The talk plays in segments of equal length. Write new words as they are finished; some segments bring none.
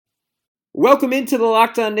Welcome into the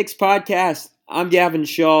Locked On Knicks podcast. I'm Gavin.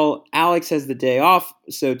 Alex has the day off,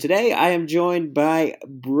 so today I am joined by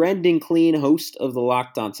Brendon Kleen, host of the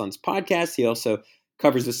Locked On Suns podcast. He also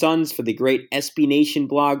covers the Suns for the great SB Nation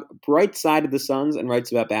blog, Bright Side of the Suns, and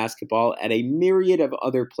writes about basketball at a myriad of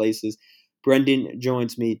other places. Brendon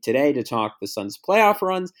joins me today to talk the Suns' playoff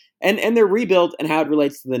runs and their rebuild and how it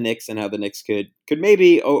relates to the Knicks and how the Knicks could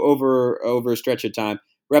maybe over a stretch of time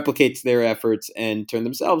replicates their efforts and turn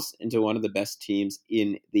themselves into one of the best teams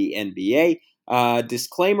in the NBA.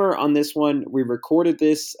 Disclaimer on this one, we recorded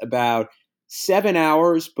this about 7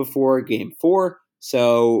 hours before Game 4,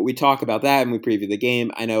 so we talk about that and we preview the game.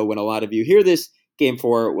 I know when a lot of you hear this, Game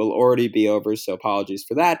 4 will already be over, so apologies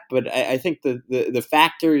for that, but I think the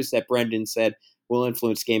factors that Brendon said will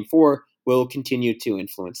influence Game 4 will continue to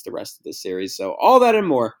influence the rest of the series. So all that and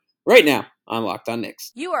more right now on Locked On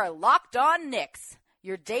Knicks. You are Locked On Knicks,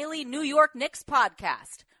 your daily New York Knicks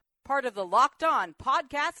podcast, part of the Locked On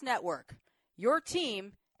Podcast Network, your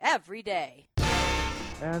team every day.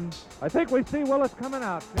 And I think we see Willis coming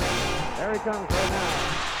out. There he comes right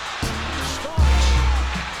now.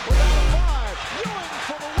 Starks without a five. Ewing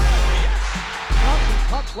for the win. Yes. Thompson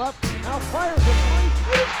cuts left, now fires it. And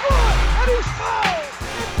he's good! And he's fouled!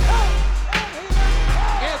 It counts! And he is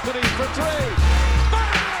fouled! Anthony for three.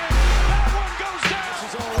 Bang! That one goes down. This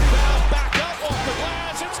is all rebound. Back up off the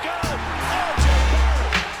glass. It's good. R.J.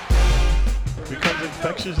 Barrett. Becomes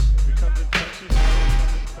infectious.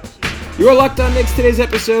 You are Locked On Knicks. Today's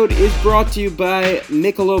episode is brought to you by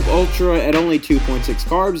Michelob Ultra at only 2.6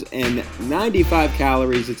 carbs and 95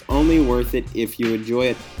 calories. It's only worth it if you enjoy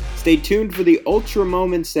it. Stay tuned for the Ultra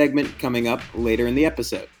Moment segment coming up later in the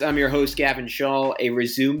episode. I'm your host, Gavin Shaw, a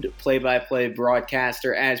resumed play-by-play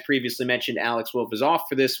broadcaster. As previously mentioned, Alex Wolf is off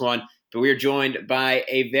for this one, but we are joined by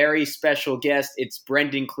a very special guest. It's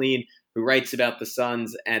Brendon Kleen, who writes about the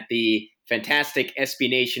Suns at the fantastic SB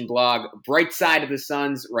Nation blog, Bright Side of the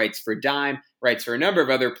Suns, writes for Dime, writes for a number of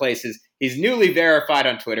other places. He's newly verified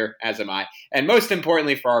on Twitter, as am I. And most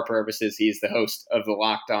importantly for our purposes, he's the host of the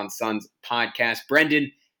Locked On Suns podcast. Brendon,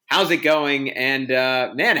 how's it going? And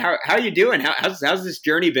man, how are you doing? How's this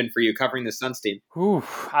journey been for you covering the Suns team?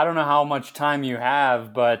 I don't know how much time you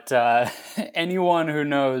have, but anyone who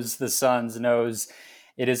knows the Suns knows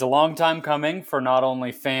it is a long time coming for not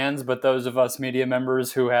only fans, but those of us media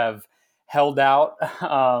members who have held out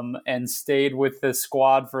and stayed with this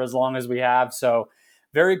squad for as long as we have. So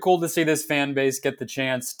very cool to see this fan base get the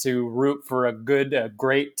chance to root for a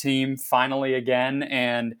great team finally again.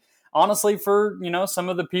 And honestly, for, some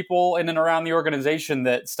of the people in and around the organization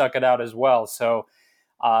that stuck it out as well. So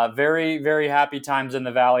very, very happy times in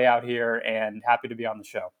the Valley out here and happy to be on the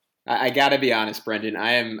show. I got to be honest, Brendon.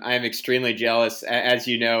 I am extremely jealous, as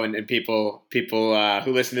you know, and people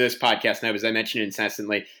who listen to this podcast know, as I mentioned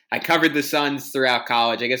incessantly. I covered the Suns throughout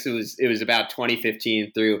college. I guess it was about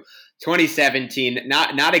 2015 through 2017.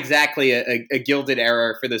 Not exactly a gilded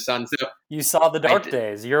era for the Suns. So you saw the dark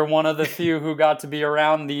days. You're one of the few who got to be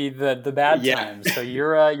around the bad times. So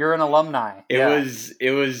you're an alumni. It was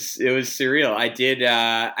surreal. I did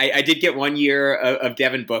get 1 year of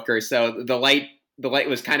Devin Booker, so the light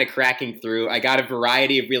was kind of cracking through. I got a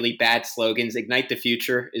variety of really bad slogans. Ignite the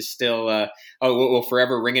Future is still will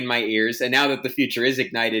forever ring in my ears. And now that the future is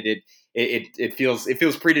ignited, it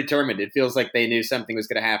feels predetermined. It feels like they knew something was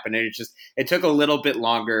going to happen, and it took a little bit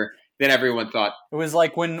longer than everyone thought. It was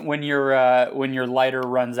like when your lighter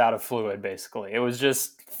runs out of fluid. Basically, it was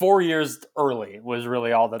just 4 years early. Was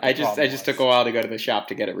really all that. I just took a while to go to the shop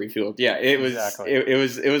to get it refueled. Yeah, it was exactly. It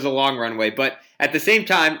was a long runway, but at the same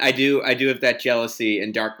time, I do have that jealousy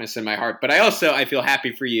and darkness in my heart. But I feel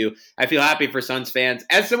happy for you. I feel happy for Suns fans.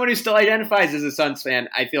 As someone who still identifies as a Suns fan,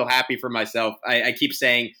 I feel happy for myself. I keep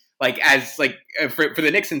saying for the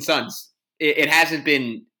Knicks and Suns, it hasn't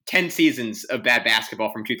been 10 seasons of bad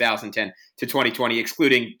basketball from 2010 to 2020,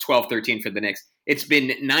 excluding 12-13 for the Knicks. It's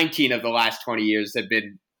been 19 of the last 20 years have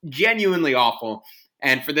been genuinely awful.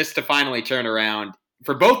 And for this to finally turn around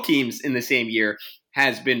for both teams in the same year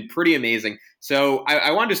has been pretty amazing. So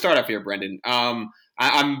I wanted to start off here, Brendon.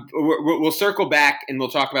 We'll circle back and we'll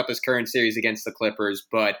talk about this current series against the Clippers,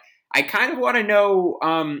 but I kind of want to know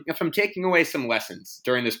if I'm taking away some lessons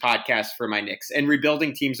during this podcast for my Knicks and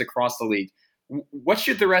rebuilding teams across the league. What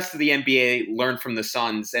should the rest of the NBA learn from the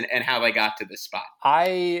Suns and how they got to this spot?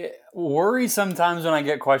 I worry sometimes when I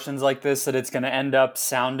get questions like this that it's going to end up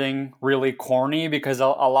sounding really corny, because a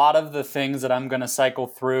lot of the things that I'm going to cycle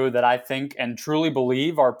through that I think and truly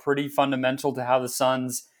believe are pretty fundamental to how the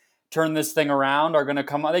Suns turn this thing around are going to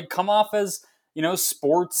come off as,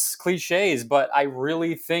 sports cliches. But I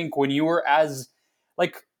really think when you were as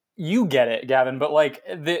you get it, Gavin, but like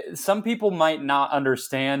some people might not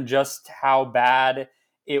understand just how bad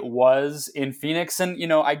it was in Phoenix. And,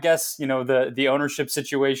 I guess, the ownership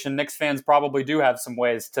situation, Knicks fans probably do have some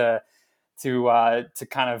ways to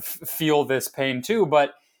kind of feel this pain too,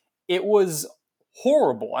 but it was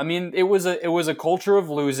horrible. I mean, it was a culture of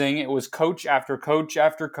losing. It was coach after coach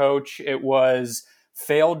after coach. It was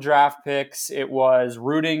failed draft picks. It was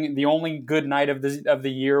rooting. The only good night of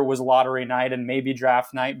the year was lottery night and maybe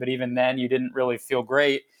draft night, but even then you didn't really feel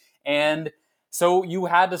great. And so you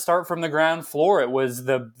had to start from the ground floor. It was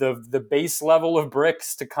the base level of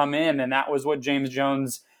bricks to come in, and that was what James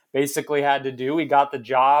Jones basically had to do. He got the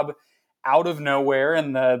job out of nowhere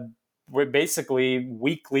in the basically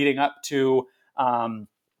week leading up to the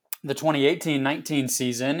 2018-19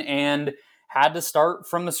 season, and had to start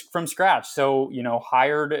from scratch. So,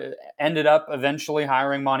 ended up eventually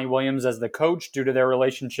hiring Monty Williams as the coach due to their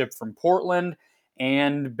relationship from Portland,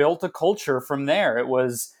 and built a culture from there. It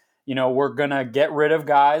was, we're going to get rid of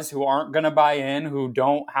guys who aren't going to buy in, who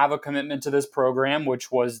don't have a commitment to this program,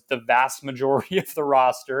 which was the vast majority of the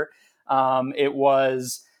roster. It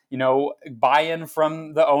was, buy-in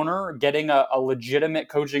from the owner, getting a legitimate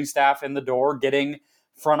coaching staff in the door, getting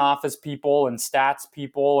front office people and stats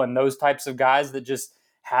people and those types of guys that just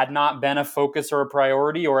had not been a focus or a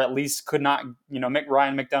priority, or at least could not,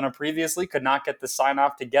 Ryan McDonough previously could not get the sign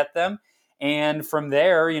off to get them. And from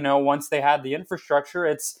there, once they had the infrastructure,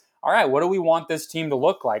 it's all right, what do we want this team to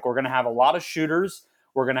look like? We're going to have a lot of shooters.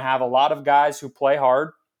 We're going to have a lot of guys who play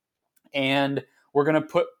hard, and we're going to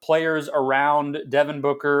put players around Devin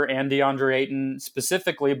Booker and DeAndre Ayton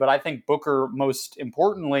specifically, but I think Booker most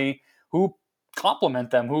importantly, who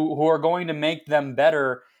complement them, who are going to make them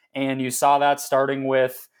better. And you saw that starting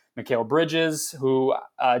with Mikal Bridges, who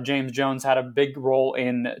James Jones had a big role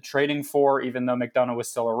in trading for, even though McDonough was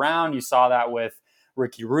still around. You saw that with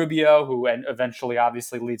Ricky Rubio, who eventually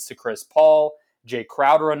obviously leads to Chris Paul, Jay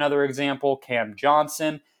Crowder, another example, Cam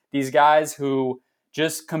Johnson, these guys who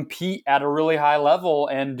just compete at a really high level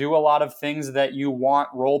and do a lot of things that you want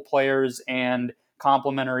role players and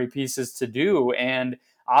complementary pieces to do. And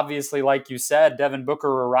obviously, like you said, Devin Booker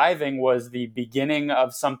arriving was the beginning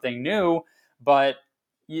of something new, but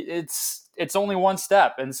it's only one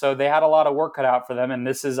step. And so they had a lot of work cut out for them. And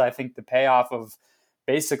this is, I think, the payoff of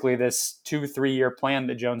basically this 2-3 year plan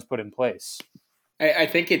that Jones put in place. I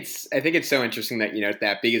think it's so interesting that you note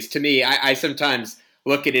that, because to me, I sometimes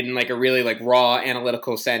look at it in like a really like raw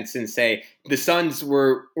analytical sense and say the Suns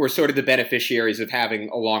were sort of the beneficiaries of having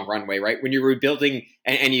a long runway, right? When you're rebuilding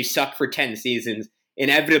and you suck for 10 seasons,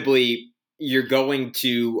 inevitably you're going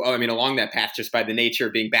to, along that path, just by the nature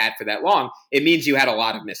of being bad for that long, it means you had a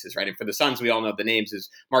lot of misses, right? And for the Suns, we all know the names is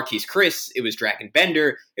Marquise Chris, it was Dragon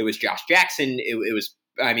Bender, it was Josh Jackson, it was,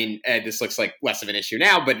 this looks like less of an issue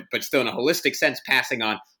now, but still in a holistic sense, passing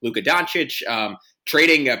on Luka Doncic,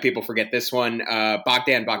 trading, people forget this one,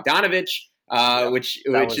 Bogdan Bogdanovic, which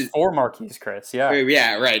is for Marquise Chris,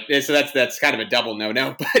 yeah, right. So that's kind of a double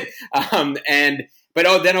no,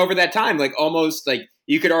 but then over that time, like almost like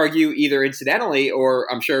you could argue either incidentally,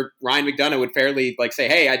 or I'm sure Ryan McDonough would fairly like say,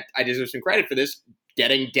 hey, I deserve some credit for this,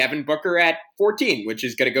 getting Devin Booker at 14, which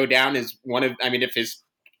is going to go down as one of, if his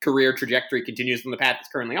career trajectory continues on the path it's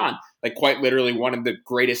currently on, like quite literally one of the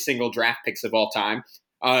greatest single draft picks of all time.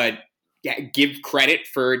 Give credit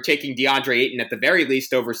for taking DeAndre Ayton at the very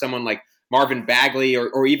least over someone like Marvin Bagley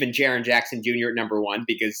or even Jaren Jackson Jr. at number one,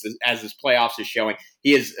 because as his playoffs is showing,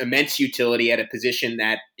 he has immense utility at a position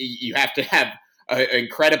that you have to have an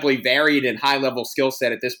incredibly varied and high-level skill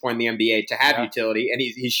set at this point in the NBA to have utility, and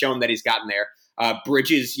he's shown that he's gotten there.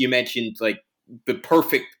 Bridges, you mentioned, like the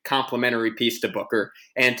perfect complementary piece to Booker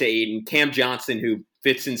and to Ayton. Cam Johnson, who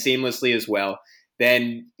fits in seamlessly as well.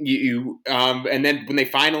 Then and then when they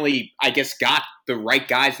finally, I guess, got the right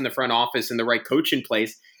guys in the front office and the right coach in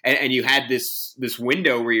place, and you had this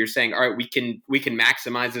window where you're saying, all right, we can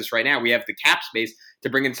maximize this right now. We have the cap space to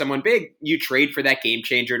bring in someone big. You trade for that game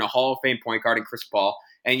changer and a Hall of Fame point guard in Chris Paul,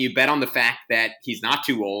 and you bet on the fact that he's not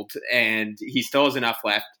too old and he still has enough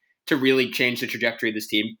left to really change the trajectory of this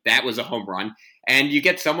team. That was a home run. And you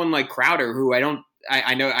get someone like Crowder, who I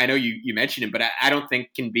know you mentioned him, but I don't think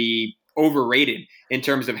can be overrated in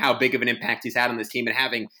terms of how big of an impact he's had on this team, and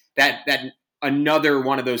having that another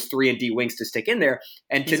one of those 3-and-D wings to stick in there.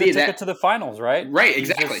 And to me, ticket to the finals, right? Right,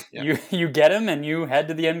 exactly. You get him and you head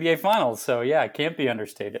to the NBA finals. So yeah, it can't be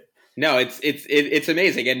understated. No, it's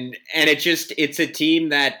amazing. And it's a team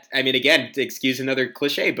that, again, to excuse another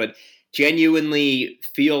cliche, but genuinely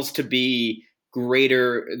feels to be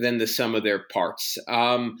greater than the sum of their parts.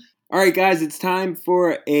 All right, guys, it's time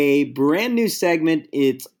for a brand new segment.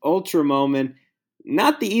 It's Ultra Moment.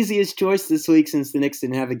 not the easiest choice this week since the Knicks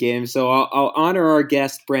didn't have a game. So I'll honor our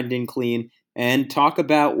guest, Brendon Kleen, and talk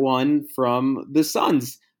about one from the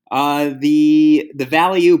Suns. The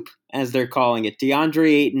Valley Oop, as they're calling it.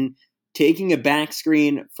 DeAndre Ayton taking a back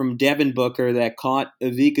screen from Devin Booker that caught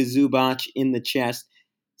Ivica Zubac in the chest,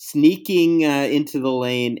 sneaking into the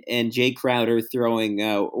lane, and Jay Crowder throwing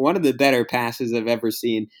one of the better passes I've ever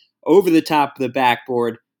seen over the top of the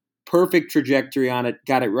backboard. Perfect trajectory on it,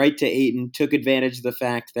 got it right to Ayton, took advantage of the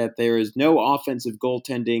fact that there is no offensive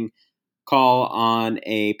goaltending call on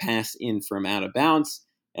a pass in from out of bounds,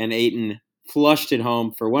 and Ayton flushed it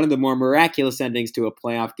home for one of the more miraculous endings to a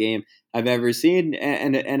playoff game I've ever seen,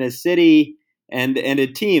 and a city and a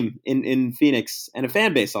team in Phoenix, and a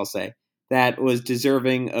fan base, I'll say, that was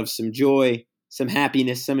deserving of some joy, some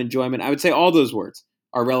happiness, some enjoyment. I would say all those words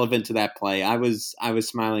are relevant to that play. I was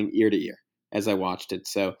smiling ear to ear as I watched it.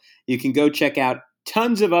 So you can go check out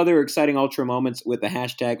tons of other exciting Ultra moments with the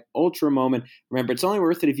hashtag Ultra Moment. Remember, it's only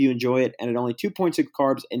worth it if you enjoy it, and at only 2.6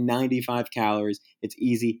 carbs and 95 calories, it's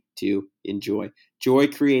easy to enjoy. Joy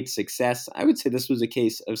creates success. I would say this was a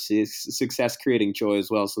case of success creating joy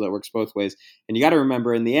as well, so that works both ways. And you got to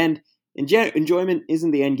remember, in the end, enjoyment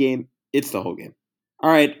isn't the end game, it's the whole game.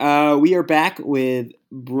 All right, we are back with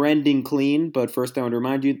Brendon Kleen, but first I want to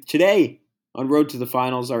remind you, today on Road to the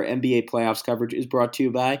Finals, our NBA playoffs coverage is brought to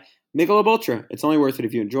you by Michelob Ultra. It's only worth it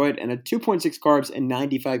if you enjoy it. And at 2.6 carbs and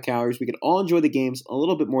 95 calories, we can all enjoy the games a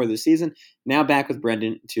little bit more this season. Now back with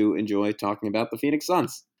Brendon to enjoy talking about the Phoenix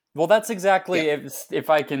Suns. Well, that's exactly, if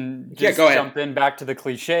I can just jump in back to the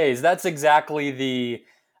cliches, that's exactly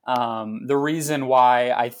the reason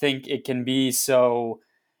why I think it can be so...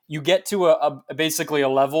 You get to basically a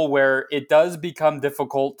level where it does become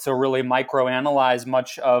difficult to really microanalyze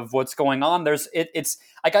much of what's going on. It's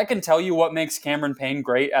like, I can tell you what makes Cameron Payne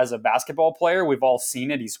great as a basketball player. We've all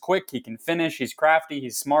seen it. He's quick, he can finish, he's crafty,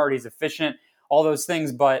 he's smart, he's efficient, all those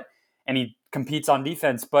things. And he competes on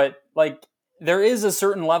defense. But like, there is a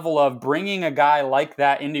certain level of bringing a guy like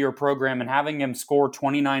that into your program and having him score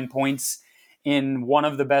 29 points in one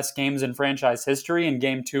of the best games in franchise history, in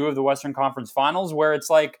Game 2 of the Western Conference Finals, where it's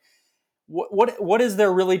like, what is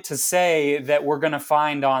there really to say that we're going to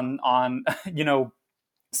find on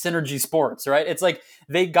Synergy Sports, right? It's like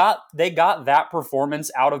they got that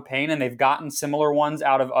performance out of Payne, and they've gotten similar ones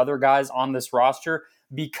out of other guys on this roster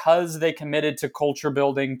because they committed to culture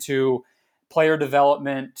building, to player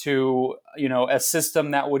development, to a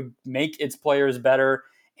system that would make its players better,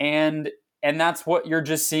 and that's what you're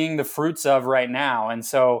just seeing the fruits of right now. And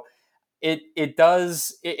so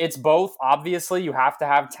it's both. Obviously, you have to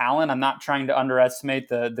have talent. I'm not trying to underestimate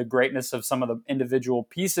the greatness of some of the individual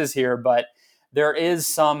pieces here, but there is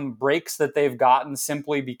some breaks that they've gotten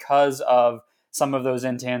simply because of some of those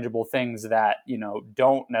intangible things that,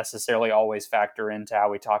 don't necessarily always factor into how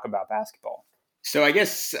we talk about basketball. So I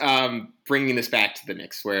guess bringing this back to the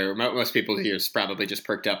Knicks, where most people's ears probably just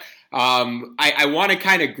perked up, I want to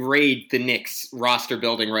kind of grade the Knicks roster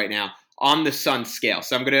building right now on the Suns scale.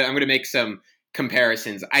 So I'm gonna make some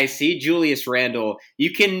comparisons. I see Julius Randle.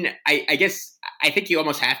 I think you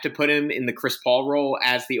almost have to put him in the Chris Paul role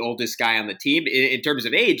as the oldest guy on the team. In terms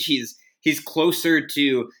of age, he's closer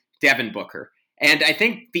to Devin Booker. And I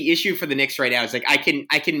think the issue for the Knicks right now is like I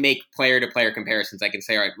can make player-to-player comparisons. I can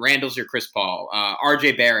say, all right, Randall's your Chris Paul.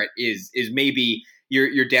 RJ Barrett is maybe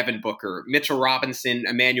your Devin Booker. Mitchell Robinson,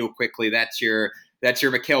 Emmanuel Quickley, that's your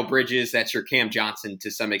Mikal Bridges, that's your Cam Johnson to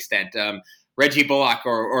some extent. Reggie Bullock,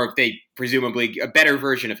 or if they presumably a better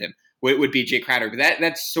version of him, would be Jay Crowder. But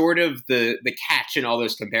that's sort of the catch in all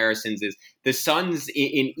those comparisons is the Suns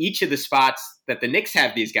in each of the spots that the Knicks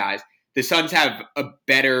have these guys, the Suns have a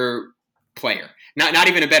better player. Not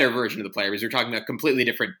even a better version of the player, because we're talking about completely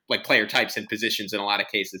different like player types and positions in a lot of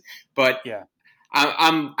cases. But yeah,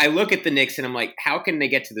 I look at the Knicks and I'm like, how can they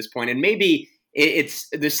get to this point? And maybe it's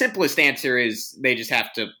the simplest answer is they just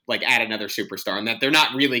have to like add another superstar, and that they're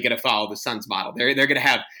not really going to follow the Suns model. They're going to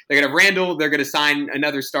have Randall. They're going to sign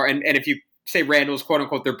another star, and if you say Randall's quote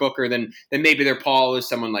unquote their Booker, then maybe their Paul is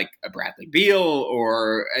someone like a Bradley Beal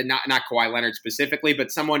or not Kawhi Leonard specifically,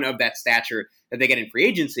 but someone of that stature that they get in free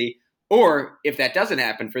agency. Or if that doesn't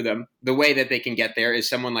happen for them, the way that they can get there is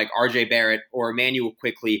someone like RJ Barrett or Emmanuel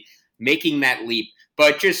Quickley making that leap.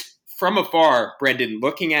 But just from afar, Brendon,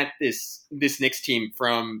 looking at this Knicks team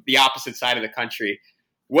from the opposite side of the country,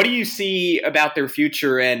 what do you see about their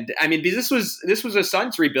future? And I mean, this was a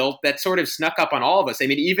Suns rebuild that sort of snuck up on all of us. I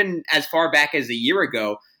mean, even as far back as a year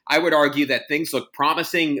ago, I would argue that things look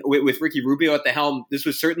promising with Ricky Rubio at the helm. This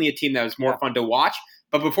was certainly a team that was more fun to watch.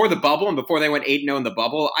 But before the bubble and before they went 8-0 in the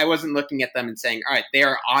bubble, I wasn't looking at them and saying, all right, they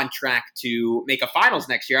are on track to make a finals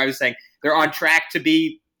next year. I was saying they're on track to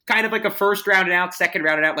be kind of like a first rounded out, second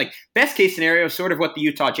rounded out, like best case scenario, sort of what the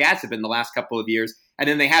Utah Jazz have been the last couple of years. And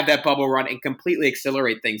then they have that bubble run and completely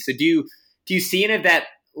accelerate things. So do you see any of that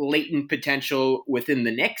latent potential within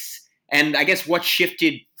the Knicks? And I guess what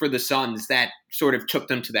shifted for the Suns that sort of took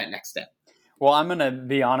them to that next step? Well, I'm going to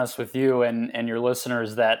be honest with you and your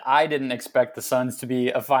listeners that I didn't expect the Suns to be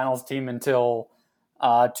a finals team until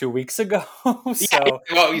 2 weeks ago.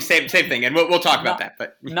 Well, same thing, and we'll talk about that.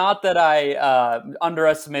 But not that I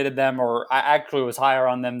underestimated them, or I actually was higher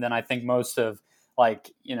on them than I think most of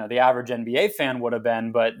the average NBA fan would have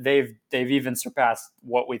been. But they've even surpassed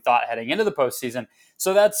what we thought heading into the postseason.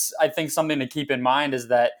 So that's, I think, something to keep in mind, is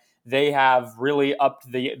that they have really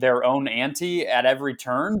upped their own ante at every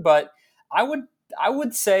turn. But I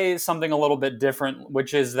would say something a little bit different,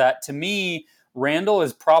 which is that to me, Randall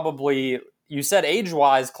is probably, you said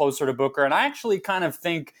age-wise, closer to Booker, and I actually kind of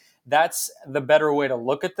think that's the better way to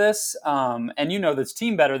look at this. And you know this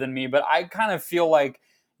team better than me, but I kind of feel like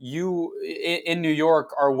you in New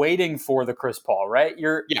York are waiting for the Chris Paul, right?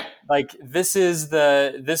 Like, this is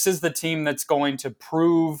the team that's going to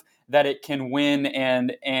prove that it can win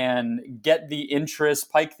and get the interest,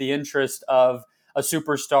 pike the interest of a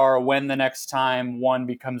superstar when the next time one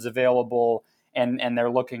becomes available and they're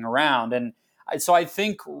looking around. And so I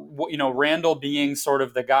think, Randall being sort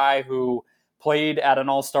of the guy who played at an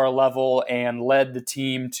all-star level and led the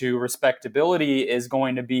team to respectability is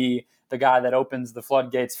going to be the guy that opens the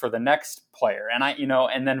floodgates for the next player. And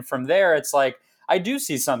and then from there, it's like, I do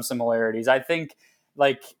see some similarities. I think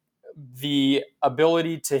like the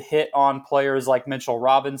ability to hit on players like Mitchell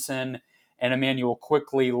Robinson and Emmanuel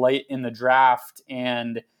Quickly late in the draft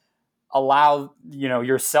and allow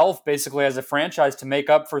yourself basically as a franchise to make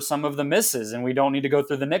up for some of the misses. And we don't need to go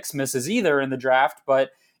through the Knicks misses either in the draft,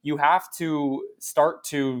 but you have to start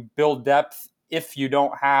to build depth if you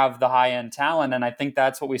don't have the high-end talent. And I think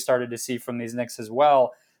that's what we started to see from these Knicks as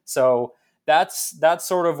well. So that's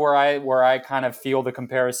sort of where I kind of feel the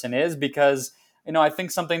comparison is, because I think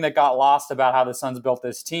something that got lost about how the Suns built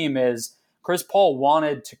this team is Chris Paul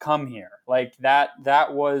wanted to come here. Like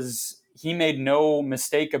that was, he made no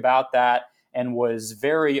mistake about that and was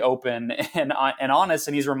very open and honest.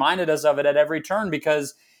 And he's reminded us of it at every turn,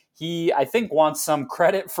 because he, I think, wants some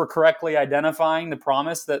credit for correctly identifying the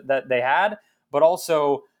promise that they had, but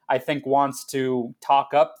also I think wants to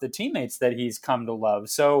talk up the teammates that he's come to love.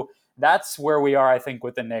 So that's where we are, I think,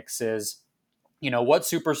 with the Knicks is, what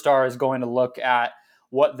superstar is going to look at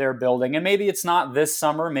what they're building. And maybe it's not this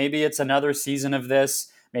summer. Maybe it's another season of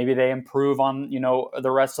this. Maybe they improve on,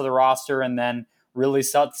 the rest of the roster and then really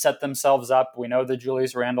set themselves up. We know the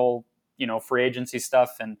Julius Randle, free agency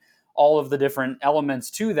stuff and all of the different elements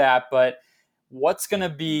to that. But what's going to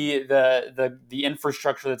be the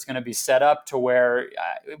infrastructure that's going to be set up to where,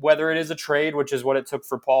 whether it is a trade, which is what it took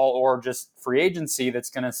for Paul, or just free agency, that's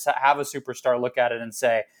going to have a superstar look at it and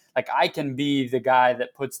say, like, I can be the guy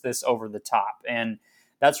that puts this over the top. And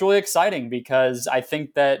that's really exciting, because I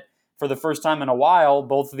think that for the first time in a while,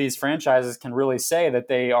 both of these franchises can really say that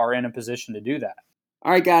they are in a position to do that.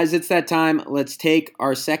 All right, guys, it's that time. Let's take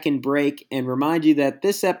our second break and remind you that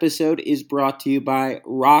this episode is brought to you by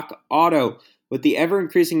Rock Auto. With the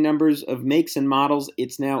ever-increasing numbers of makes and models,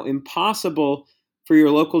 it's now impossible for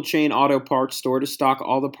your local chain auto parts store to stock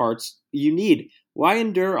all the parts you need. Why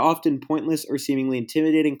endure often pointless or seemingly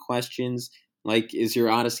intimidating questions like, is your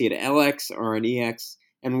Odyssey an LX or an EX?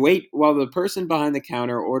 And wait while the person behind the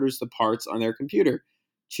counter orders the parts on their computer,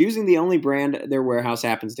 choosing the only brand their warehouse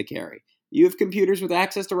happens to carry. You have computers with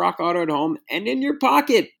access to Rock Auto at home and in your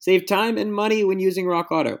pocket. Save time and money when using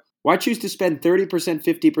Rock Auto. Why choose to spend 30%,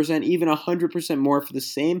 50%, even 100% more for the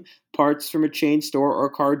same parts from a chain store or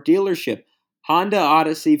car dealership? Honda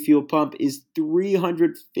Odyssey fuel pump is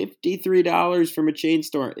 $353 from a chain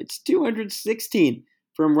store. It's $216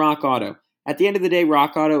 from Rock Auto. At the end of the day,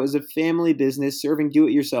 Rock Auto is a family business serving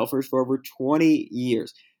do-it-yourselfers for over 20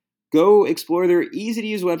 years. Go explore their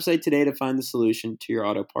easy-to-use website today to find the solution to your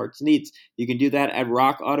auto parts needs. You can do that at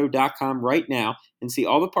rockauto.com right now and see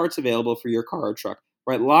all the parts available for your car or truck.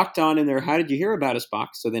 Right, locked on in their How Did You Hear About Us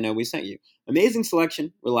box so they know we sent you. Amazing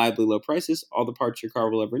selection, reliably low prices, all the parts your car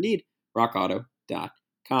will ever need.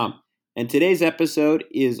 rockauto.com. And today's episode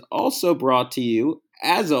is also brought to you,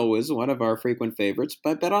 as always, one of our frequent favorites,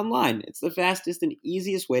 by BetOnline. It's the fastest and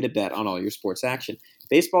easiest way to bet on all your sports action.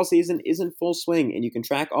 Baseball season is in full swing, and you can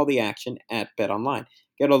track all the action at BetOnline.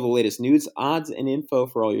 Get all the latest news, odds, and info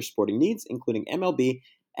for all your sporting needs, including MLB,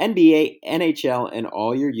 NBA, NHL, and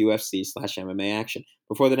all your UFC/MMA action.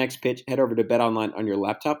 Before the next pitch, head over to BetOnline on your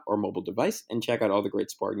laptop or mobile device and check out all the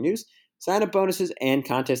great sporting news, sign-up bonuses, and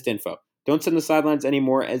contest info. Don't sit on the sidelines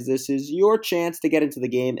anymore, as this is your chance to get into the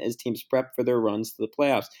game as teams prep for their runs to the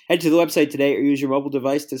playoffs. Head to the website today or use your mobile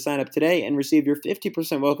device to sign up today and receive your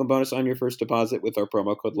 50% welcome bonus on your first deposit with our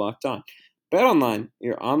promo code LOCKEDON. BetOnline,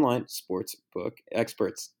 your online sportsbook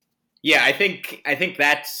experts. Yeah, I think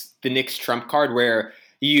that's the Knicks trump card, where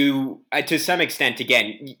you, to some extent,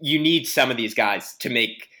 again, you need some of these guys to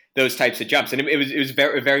make those types of jumps. And it was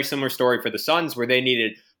a very similar story for the Suns, where they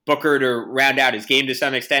needed Booker to round out his game to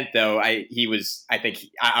some extent, though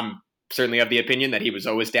I'm certainly of the opinion that he was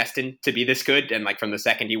always destined to be this good. And like from the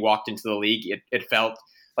second he walked into the league, it felt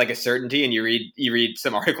like a certainty. And you read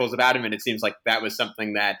some articles about him, and it seems like that was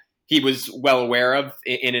something that he was well aware of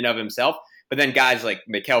in and of himself. But then guys like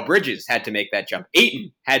Mikal Bridges had to make that jump.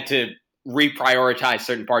 Ayton had to reprioritize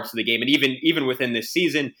certain parts of the game, and even within this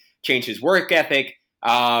season, change his work ethic.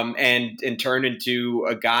 And turn into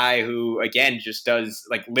a guy who, again, just does,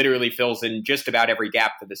 like, literally fills in just about every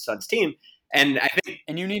gap for the Suns team. And I think,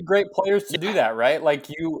 and you need great players to do that, right? Like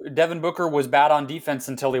Devin Booker was bad on defense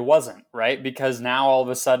until he wasn't, right? Because now all of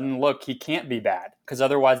a sudden, look, he can't be bad, because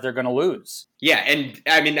otherwise they're going to lose. Yeah, and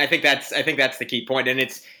I mean, I think that's the key point. And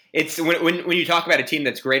it's when you talk about a team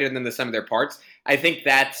that's greater than the sum of their parts, I think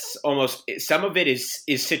that's almost, some of it is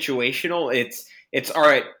situational. It's all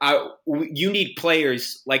right. You need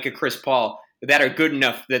players like a Chris Paul that are good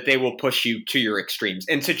enough that they will push you to your extremes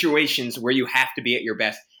in situations where you have to be at your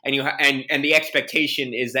best, and and the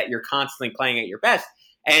expectation is that you're constantly playing at your best.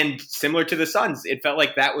 And similar to the Suns, it felt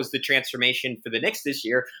like that was the transformation for the Knicks this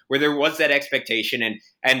year, where there was that expectation,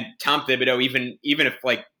 and Tom Thibodeau, even if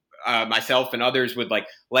like myself and others would like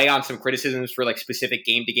lay on some criticisms for like specific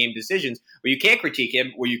game-to-game decisions, where you can't critique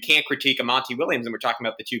him, where you can't critique a Monty Williams, and we're talking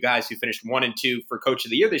about the two guys who finished 1 and 2 for Coach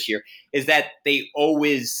of the Year this year, is that they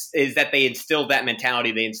instilled that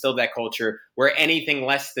mentality, they instilled that culture where anything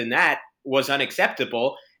less than that was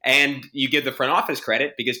unacceptable. And you give the front office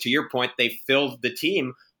credit, because to your point, they filled the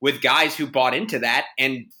team with guys who bought into that.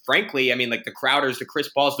 And frankly, I mean, like the Crowders, the Chris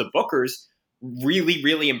Pauls, the Bookers really,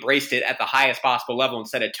 really embraced it at the highest possible level and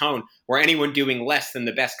set a tone where anyone doing less than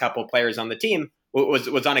the best couple of players on the team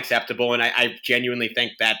was unacceptable. And I genuinely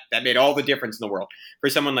think that made all the difference in the world for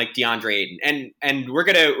someone like DeAndre Ayton. And we're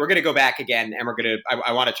gonna go back again, and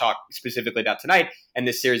I want to talk specifically about tonight and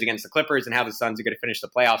this series against the Clippers and how the Suns are going to finish the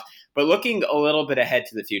playoffs. But looking a little bit ahead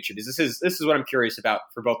to the future, because this is what I'm curious about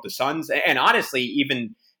for both the Suns and honestly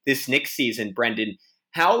even this Knicks season, Brendon.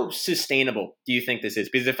 How sustainable do you think this is?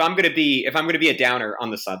 Because if I'm going to be a downer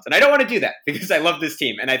on the Suns, and I don't want to do that because I love this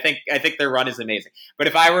team and I think their run is amazing. But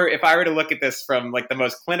if I were to look at this from like the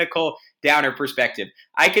most clinical downer perspective,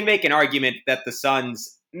 I can make an argument that the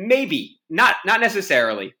Suns maybe, not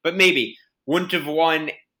necessarily, but maybe wouldn't have won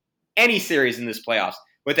any series in this playoffs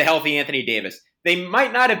with a healthy Anthony Davis. They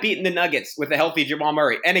might not have beaten the Nuggets with a healthy Jamal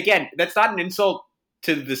Murray. And again, that's not an insult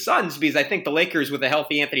to the Suns, because I think the Lakers with a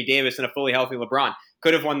healthy Anthony Davis and a fully healthy LeBron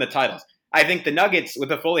could have won the titles. I think the Nuggets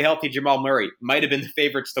with a fully healthy Jamal Murray might have been the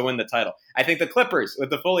favorites to win the title. I think the Clippers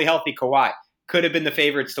with a fully healthy Kawhi could have been the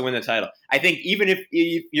favorites to win the title. I think even if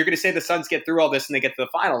you're going to say the Suns get through all this and they get to the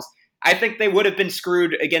finals, I think they would have been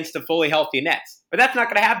screwed against a fully healthy Nets. But that's not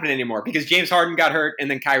going to happen anymore, because James Harden got hurt and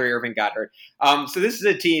then Kyrie Irving got hurt. So this is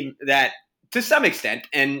a team that, to some extent,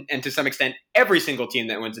 and to some extent, every single team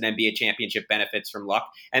that wins an NBA championship benefits from luck.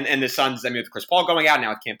 And the Suns, I mean, with Chris Paul going out, now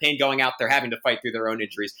with Campaign going out, they're having to fight through their own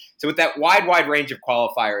injuries. So with that wide range of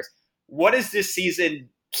qualifiers, what does this season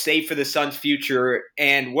say for the Suns' future,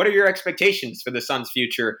 and what are your expectations for the Suns'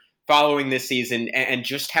 future following this season, and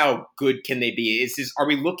just how good can they be? Are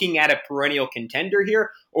we looking at a perennial contender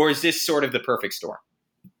here, or is this sort of the perfect storm?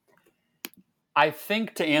 I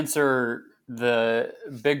think, to answer the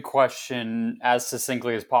big question as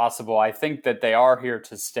succinctly as possible, I think that they are here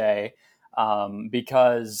to stay,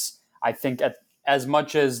 because I think as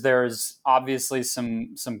much as there's obviously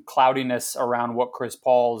some cloudiness around what Chris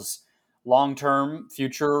Paul's long-term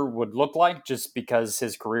future would look like, just because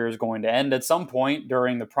his career is going to end at some point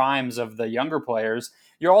during the primes of the younger players,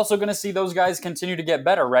 you're also going to see those guys continue to get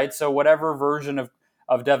better, right? So whatever version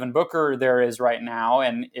of Devin Booker there is right now,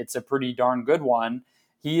 and it's a pretty darn good one,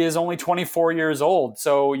 he is only 24 years old.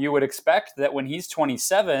 So you would expect that when he's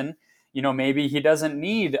 27, maybe he doesn't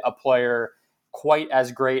need a player quite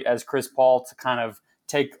as great as Chris Paul to kind of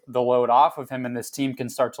take the load off of him, and this team can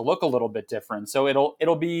start to look a little bit different. So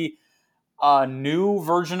it'll be a new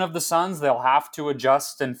version of the Suns. They'll have to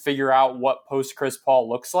adjust and figure out what post Chris Paul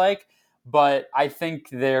looks like. But I think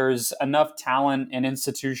there's enough talent and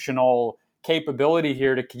institutional capability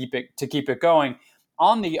here to keep it going.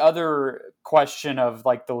 On the other question of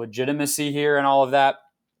like the legitimacy here and all of that,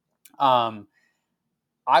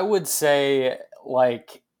 I would say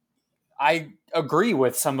like I agree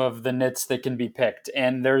with some of the nits that can be picked,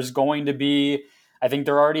 and there's going to be, I think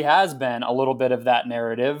there already has been a little bit of that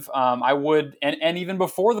narrative. I would, and even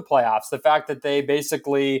before the playoffs, the fact that they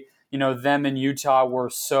basically, them and Utah were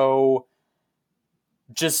so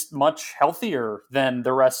just much healthier than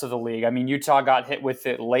the rest of the league. I mean, Utah got hit with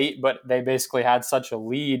it late, but they basically had such a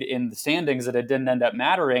lead in the standings that it didn't end up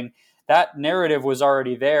mattering. That narrative was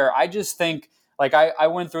already there. I just think, like, I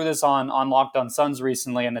went through this on Locked On Suns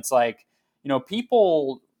recently, and it's like,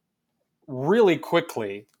 people really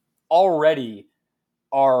quickly already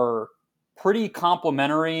are pretty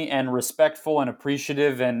complimentary and respectful and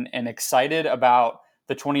appreciative and excited about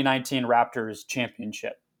the 2019 Raptors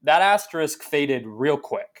championship. That asterisk faded real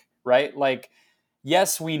quick, right? Like,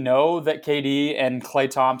 yes, we know that KD and Klay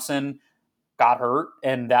Thompson got hurt,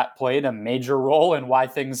 and that played a major role in why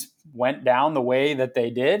things went down the way that they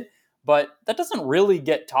did, but that doesn't really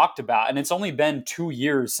get talked about, and it's only been 2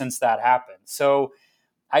 years since that happened. So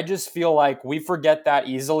I just feel like we forget that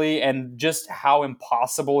easily, and just how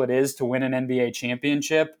impossible it is to win an NBA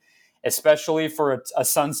championship, especially for a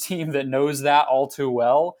Suns team that knows that all too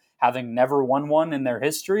well, having never won one in their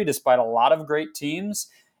history, despite a lot of great teams,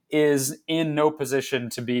 is in no position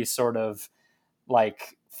to be sort of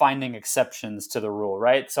like finding exceptions to the rule,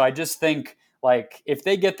 right? So I just think, like, if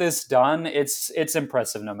they get this done, it's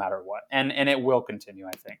impressive no matter what, and it will continue,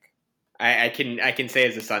 I think. I can say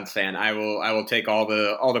as a Suns fan, I will take all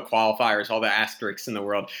the qualifiers, all the asterisks in the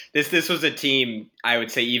world. This was a team, I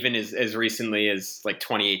would say, even as recently as like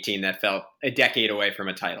 2018, that felt a decade away from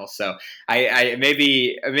a title. So I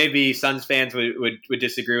maybe Suns fans would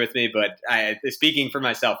disagree with me, but speaking for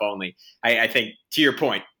myself only, I think, to your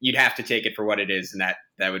point, you'd have to take it for what it is, and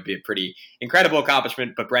that would be a pretty incredible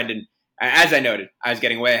accomplishment. But Brendon, as I noted, I was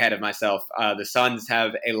getting way ahead of myself. The Suns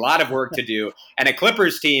have a lot of work to do, and a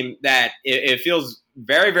Clippers team that it feels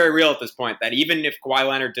very, very real at this point, that even if Kawhi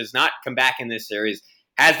Leonard does not come back in this series,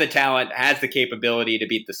 has the talent, has the capability to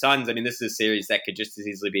beat the Suns. I mean, this is a series that could just as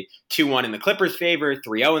easily be 2-1 in the Clippers' favor,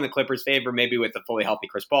 3-0 in the Clippers' favor, maybe with a fully healthy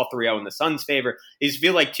Chris Paul, 3-0 in the Suns' favor. These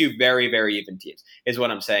feel like two very, very even teams, is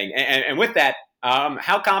what I'm saying. And with that,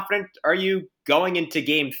 how confident are you going into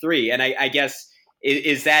Game 3? And I guess,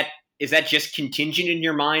 is that just contingent in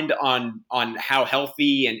your mind on how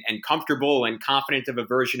healthy and comfortable and confident of a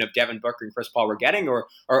version of Devin Booker and Chris Paul we're getting, or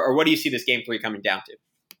what do you see this Game 3 coming down to?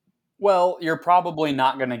 Well, you're probably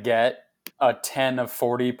not going to get a 10 of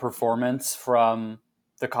 40 performance from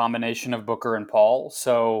the combination of Booker and Paul.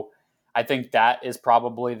 So I think that is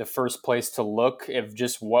probably the first place to look of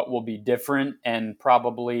just what will be different and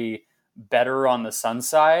probably better on the Suns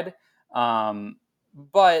side.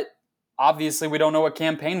 But obviously, we don't know what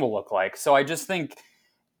campaign will look like. So I just think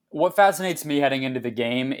what fascinates me heading into the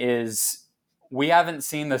game is we haven't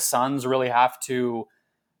seen the Suns really have to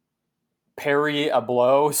parry a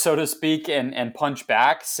blow, so to speak, and punch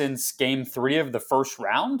back since Game 3 of the first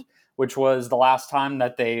round, which was the last time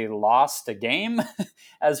that they lost a game,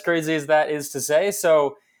 as crazy as that is to say.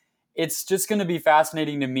 So it's just going to be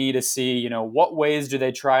fascinating to me to see, what ways do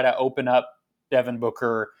they try to open up Devin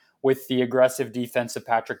Booker with the aggressive defense of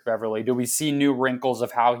Patrick Beverley? Do we see new wrinkles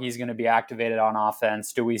of how he's going to be activated on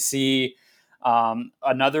offense? Do we see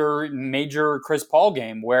another major Chris Paul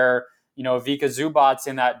game where, Vika Zubats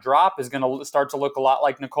in that drop is going to start to look a lot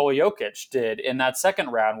like Nikola Jokic did in that second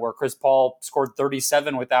round where Chris Paul scored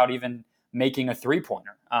 37 without even making a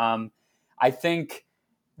three-pointer? I think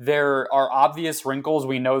there are obvious wrinkles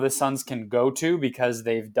we know the Suns can go to because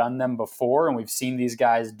they've done them before and we've seen these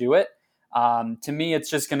guys do it. To me, it's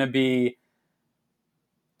just going to be,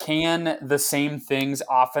 can the same things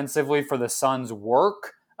offensively for the Suns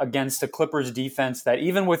work against a Clippers defense that,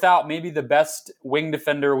 even without maybe the best wing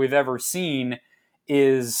defender we've ever seen,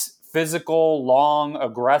 is physical, long,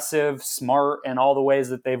 aggressive, smart, and all the ways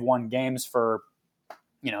that they've won games for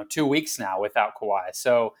 2 weeks now without Kawhi.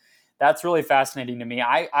 So that's really fascinating to me.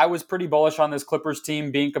 I was pretty bullish on this Clippers team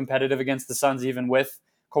being competitive against the Suns, even with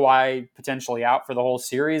Kawhi potentially out for the whole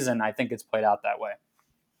series, and I think it's played out that way.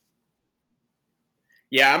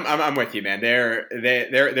 Yeah, I'm with you, man. They're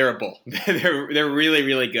a bull. they're really,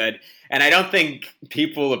 really good, and I don't think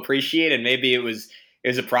people appreciate. And maybe it was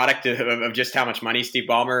a product of just how much money Steve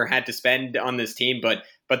Ballmer had to spend on this team, but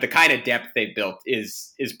the kind of depth they built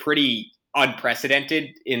is pretty unprecedented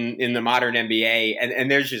in the modern NBA. And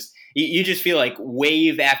there's just, you just feel like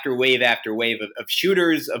wave after wave after wave of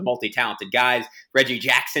shooters, of multi-talented guys. Reggie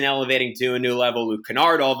Jackson elevating to a new level. Luke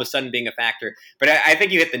Kennard all of a sudden being a factor. But I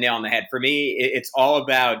think you hit the nail on the head. For me, it's all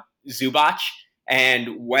about Zubac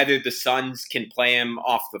and whether the Suns can play him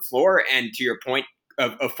off the floor. And to your point,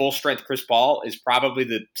 a full-strength Chris Paul is probably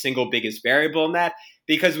the single biggest variable in that,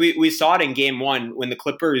 because we saw it in Game 1 when the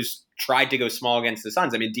Clippers tried to go small against the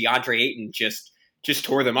Suns. I mean, DeAndre Ayton just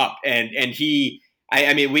tore them up. And he –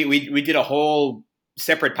 I mean, we did a whole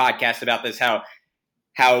separate podcast about this, how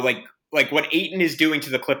like what Ayton is doing to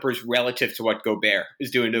the Clippers relative to what Gobert is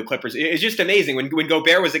doing to the Clippers. It's just amazing. When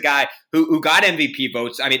Gobert was a guy who got MVP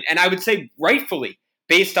votes, I mean, and I would say rightfully,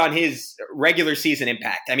 based on his regular season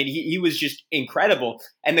impact. I mean, he was just incredible.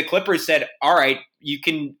 And the Clippers said, all right, you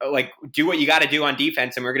can like do what you got to do on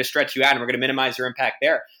defense, and we're going to stretch you out, and we're going to minimize your impact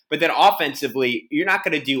there. But then offensively, you're not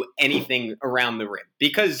going to do anything around the rim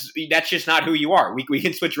because that's just not who you are. We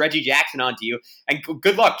can switch Reggie Jackson onto you, and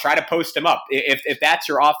good luck. Try to post him up. If that's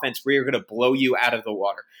your offense, we're going to blow you out of the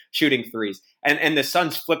water shooting threes. And the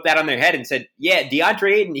Suns flipped that on their head and said, yeah,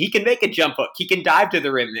 DeAndre Ayton, he can make a jump hook. He can dive to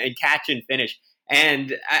the rim and catch and finish.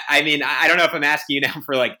 And I mean, I don't know if I'm asking you now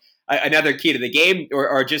for like another key to the game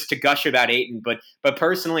or just to gush about Ayton, but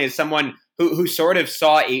personally, as someone who sort of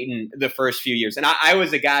saw Ayton the first few years, and I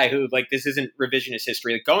was a guy who, like, this isn't revisionist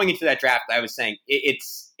history. Like, going into that draft, I was saying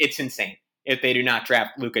it's insane if they do not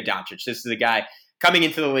draft Luka Doncic. This is a guy coming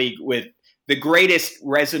into the league with the greatest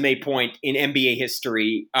resume point in NBA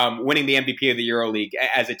history, winning the MVP of the EuroLeague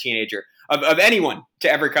as a teenager. Of anyone to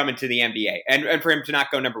ever come into the NBA. And for him to not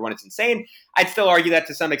go number one, it's insane. I'd still argue that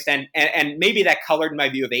to some extent, and maybe that colored my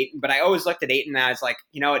view of Ayton, but I always looked at Ayton and I was like,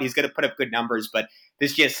 you know what, he's going to put up good numbers, but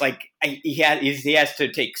this just like, he has to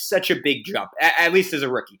take such a big jump, at least as a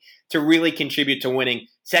rookie, to really contribute to winning.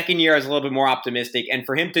 Second year, I was a little bit more optimistic, and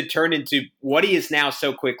for him to turn into what he is now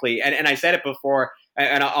so quickly, and I said it before,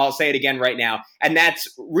 and I'll say it again right now, and that's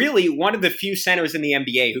really one of the few centers in the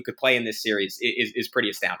NBA who could play in this series is pretty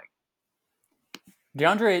astounding.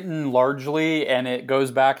 DeAndre Ayton largely, and it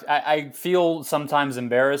goes back, I feel sometimes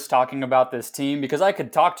embarrassed talking about this team because I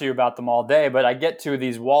could talk to you about them all day, but I get to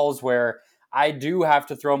these walls where I do have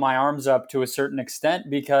to throw my arms up to a certain extent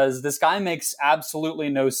because this guy makes absolutely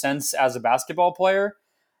no sense as a basketball player.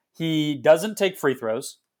 He doesn't take free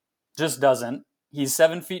throws, just doesn't. He's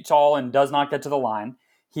 7 feet tall and does not get to the line.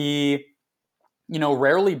 He,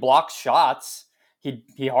 rarely blocks shots.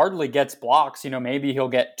 He hardly gets blocks. Maybe he'll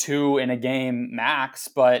get 2 in a game max,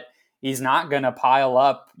 but he's not going to pile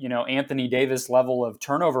up, Anthony Davis level of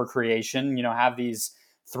turnover creation, have these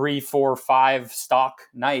 3, 4, 5 stock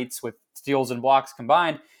nights with steals and blocks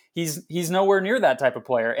combined. He's nowhere near that type of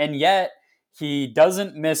player. And yet he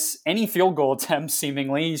doesn't miss any field goal attempts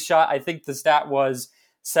seemingly. He's shot, I think the stat was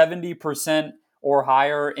 70% or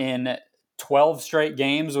higher in 12 straight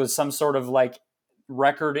games, was some sort of like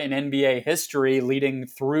record in NBA history leading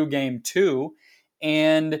through Game 2.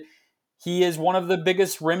 And he is one of the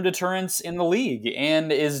biggest rim deterrents in the league and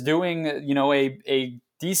is doing, a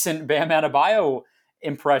decent Bam Adebayo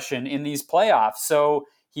impression in these playoffs. So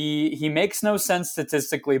he makes no sense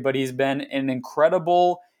statistically, but he's been an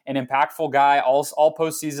incredible and impactful guy all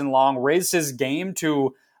postseason long, raised his game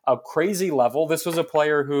to a crazy level. This was a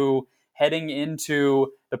player who, heading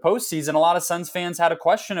into the postseason, a lot of Suns fans had a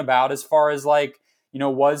question about as far as like,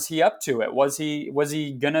 was he up to it? Was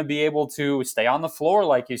he going to be able to stay on the floor,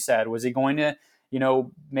 like you said? Was he going to,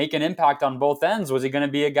 make an impact on both ends? Was he going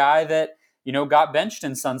to be a guy that, got benched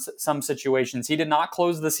in some situations? He did not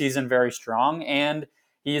close the season very strong, and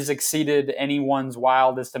he has exceeded anyone's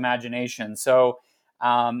wildest imagination. So,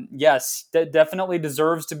 yes, definitely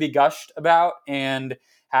deserves to be gushed about and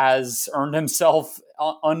has earned himself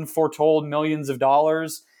unforetold millions of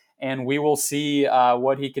dollars. And we will see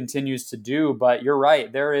what he continues to do. But you're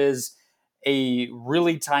right. There is a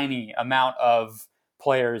really tiny amount of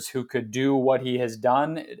players who could do what he has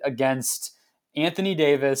done against Anthony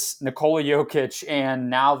Davis, Nikola Jokic, and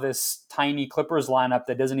now this tiny Clippers lineup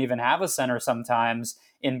that doesn't even have a center sometimes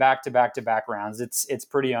in back-to-back-to-back rounds. It's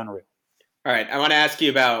pretty unreal. All right, I want to ask you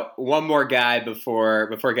about one more guy before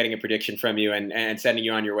getting a prediction from you and sending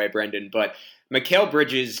you on your way, Brendon. But Mikal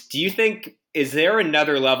Bridges, do you think, is there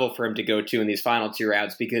another level for him to go to in these final 2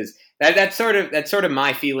 rounds? Because that's sort of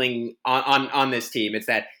my feeling on this team. It's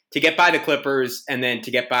that to get by the Clippers and then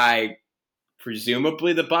to get by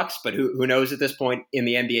presumably the Bucks, but who knows at this point in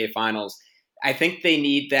the NBA Finals, I think they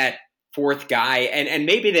need that fourth guy. And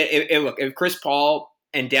maybe that if Chris Paul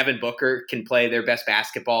and Devin Booker can play their best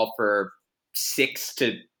basketball for 6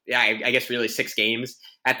 games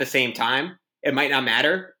at the same time, it might not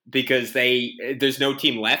matter because there's no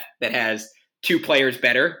team left that has two players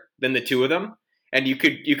better than the two of them. And you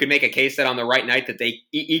could make a case that on the right night that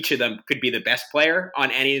each of them could be the best player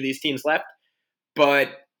on any of these teams left. But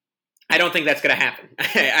I don't think that's going to happen.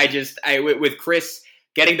 With Chris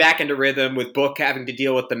getting back into rhythm, with Book having to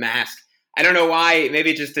deal with the mask, I don't know why.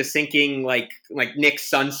 Maybe just a sinking like Knicks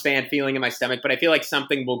Suns fan feeling in my stomach, but I feel like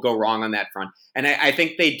something will go wrong on that front. And I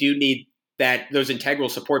think they do need those integral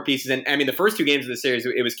support pieces. And I mean, the first two games of the series,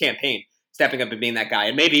 it was Campaign stepping up and being that guy.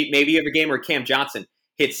 And maybe you have a game where Cam Johnson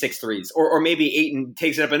hits 6 threes, or maybe Ayton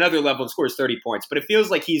takes it up another level and scores 30 points. But it feels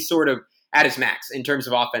like he's sort of at his max in terms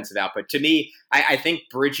of offensive output. To me, I think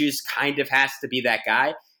Bridges kind of has to be that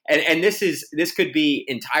guy. And this could be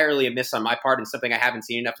entirely a miss on my part and something I haven't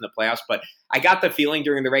seen enough in the playoffs. But I got the feeling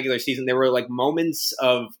during the regular season there were like moments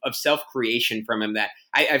of self-creation from him that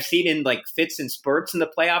I've seen in like fits and spurts in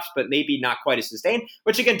the playoffs, but maybe not quite as sustained,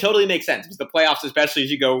 which again totally makes sense because the playoffs, especially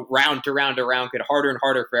as you go round to round to round, get harder and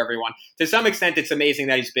harder for everyone. To some extent, it's amazing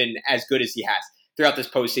that he's been as good as he has throughout this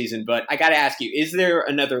postseason. But I got to ask you, is there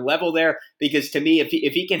another level there? Because to me, if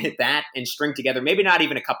he can hit that and string together, maybe not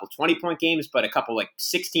even a couple 20-point games, but a couple like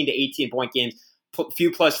 16 to 18-point games,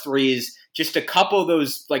 few plus threes, just a couple of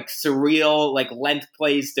those like surreal like length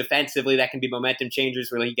plays defensively that can be momentum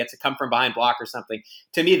changers where he gets to come from behind block or something.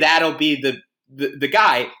 To me, that'll be the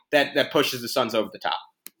guy that pushes the Suns over the top.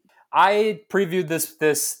 I previewed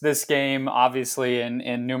this game obviously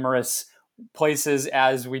in numerous places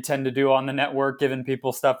as we tend to do on the network, giving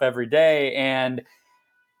people stuff every day. And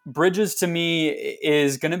Bridges to me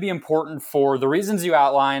is going to be important for the reasons you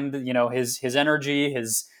outlined, his energy,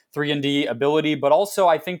 his 3-and-D ability, but also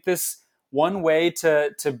I think this one way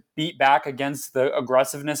to beat back against the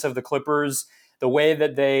aggressiveness of the Clippers, the way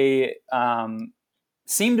that they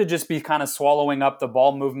seem to just be kind of swallowing up the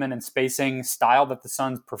ball movement and spacing style that the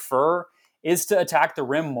Suns prefer, is to attack the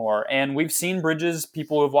rim more. And we've seen Bridges,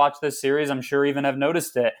 people who have watched this series, I'm sure even have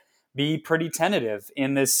noticed it, be pretty tentative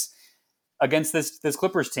in this against this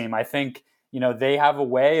Clippers team. I think, they have a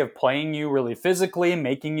way of playing you really physically,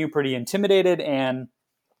 making you pretty intimidated, and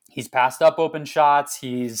he's passed up open shots.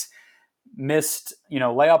 He's missed,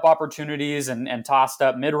 layup opportunities and tossed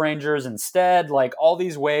up mid-rangers instead, like all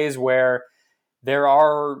these ways where there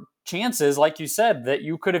are chances, like you said, that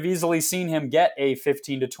you could have easily seen him get a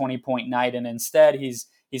 15 to 20 point night, and instead he's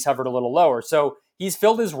hovered a little lower. So he's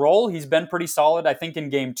filled his role. He's been pretty solid. I think in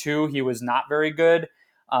game 2 he was not very good,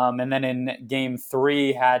 and then in game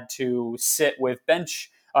 3 had to sit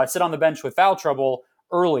on the bench with foul trouble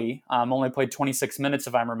early. Only played 26 minutes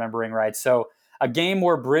if I'm remembering right. So a game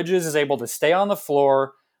where Bridges is able to stay on the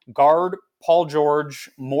floor, guard Paul George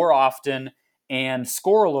more often, and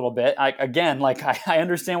score a little bit. I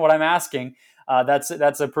understand what I'm asking. That's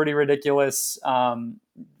a pretty ridiculous amount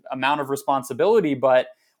of responsibility, but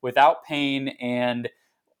without pain and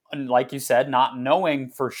like you said, not knowing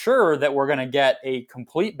for sure that we're going to get a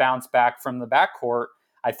complete bounce back from the backcourt,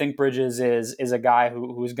 I think Bridges is a guy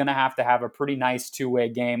who's going to have a pretty nice two-way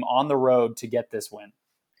game on the road to get this win.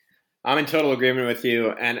 I'm in total agreement with you,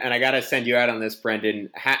 and I got to send you out on this, Brendon.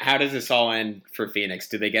 How does this all end for Phoenix?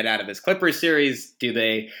 Do they get out of this Clippers series? Do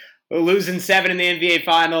they lose in 7 in the NBA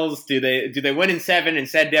Finals? Do they win in 7 and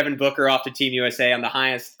send Devin Booker off to Team USA on the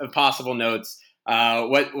highest of possible notes?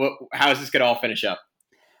 How is this going to all finish up?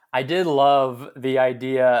 I did love the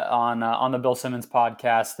idea on the Bill Simmons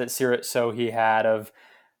podcast that Sirat Sohi had of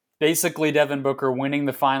basically Devin Booker winning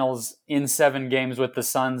the finals in 7 games with the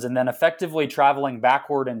Suns and then effectively traveling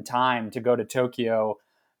backward in time to go to Tokyo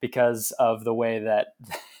because of the way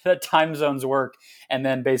that time zones work, and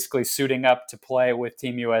then basically suiting up to play with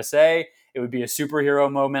Team USA. It would be a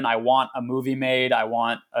superhero moment. I want a movie made. I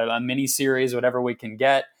want a mini series, whatever we can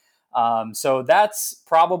get. So that's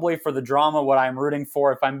probably for the drama what I'm rooting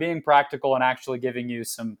for. If I'm being practical and actually giving you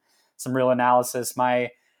some real analysis,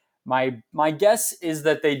 my guess is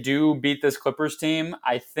that they do beat this Clippers team.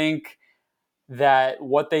 I think that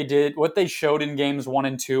what they showed in games 1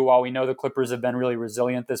 and 2, while we know the Clippers have been really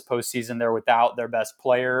resilient this postseason, they're without their best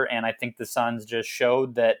player. And I think the Suns just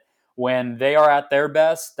showed that when they are at their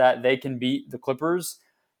best, that they can beat the Clippers.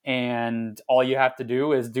 And all you have to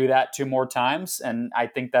do is do that 2 more times. And I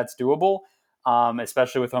think that's doable,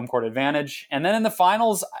 especially with home court advantage. And then in the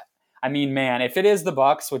finals, I mean, man, if it is the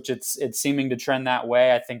Bucks, which it's seeming to trend that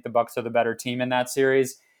way, I think the Bucks are the better team in that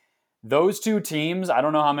series. Those 2 teams, I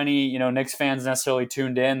don't know how many Knicks fans necessarily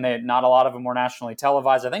tuned in. Not a lot of them were nationally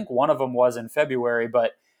televised. I think one of them was in February,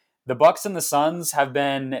 but the Bucks and the Suns have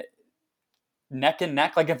been neck and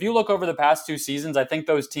neck. Like if you look over the past 2 seasons, I think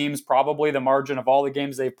those teams, probably the margin of all the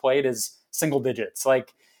games they've played is single digits.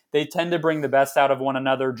 Like they tend to bring the best out of one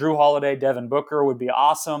another. Drew Holiday, Devin Booker would be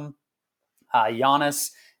awesome.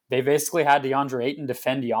 Giannis, they basically had DeAndre Ayton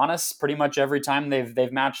defend Giannis pretty much every time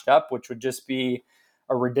they've matched up, which would just be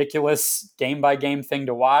a ridiculous game-by-game thing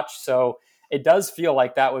to watch. So it does feel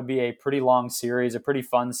like that would be a pretty long series, a pretty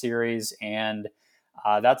fun series, and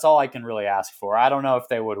that's all I can really ask for. I don't know if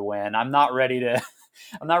they would win. I'm not ready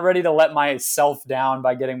to let myself down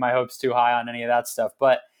by getting my hopes too high on any of that stuff,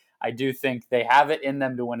 but I do think they have it in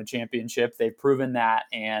them to win a championship. They've proven that,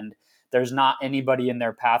 and there's not anybody in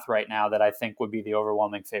their path right now that I think would be the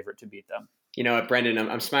overwhelming favorite to beat them. You know what, Brendon?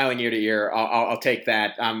 I'm smiling ear to ear. I'll take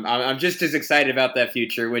that. I'm just as excited about that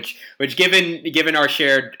future, which given our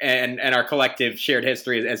shared and our collective shared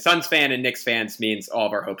history as Suns fan and Knicks fans means all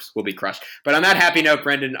of our hopes will be crushed. But on that happy note,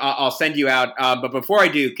 Brendon, I'll send you out. But before I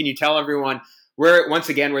do, can you tell everyone where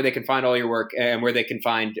they can find all your work and where they can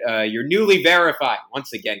find your newly verified,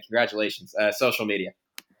 once again, congratulations, social media?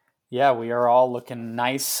 Yeah, we are all looking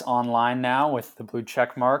nice online now with the blue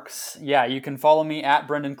check marks. Yeah, you can follow me at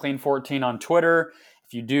Brendon Kleen 14 on Twitter.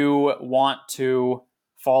 If you do want to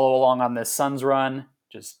follow along on this Suns run,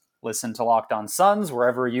 just listen to Locked On Suns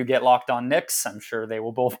wherever you get Locked On Knicks. I'm sure they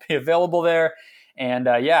will both be available there. And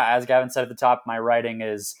as Gavin said at the top, my writing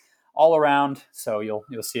is all around, so you'll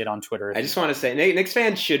see it on Twitter. I just want to say, Knicks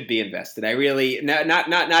fans should be invested. I really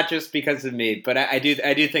not just because of me, but I do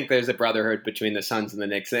think there's a brotherhood between the Suns and the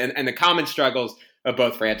Knicks, and the common struggles of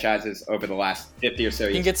both franchises over the last 50 or so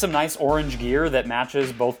years. You can get some nice orange gear that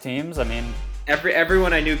matches both teams. I mean,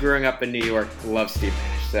 everyone I knew growing up in New York loves Steve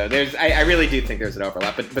Nash, so I really do think there's an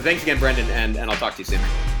overlap. But thanks again, Brendon, and I'll talk to you soon.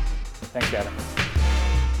 Thanks, Gavin.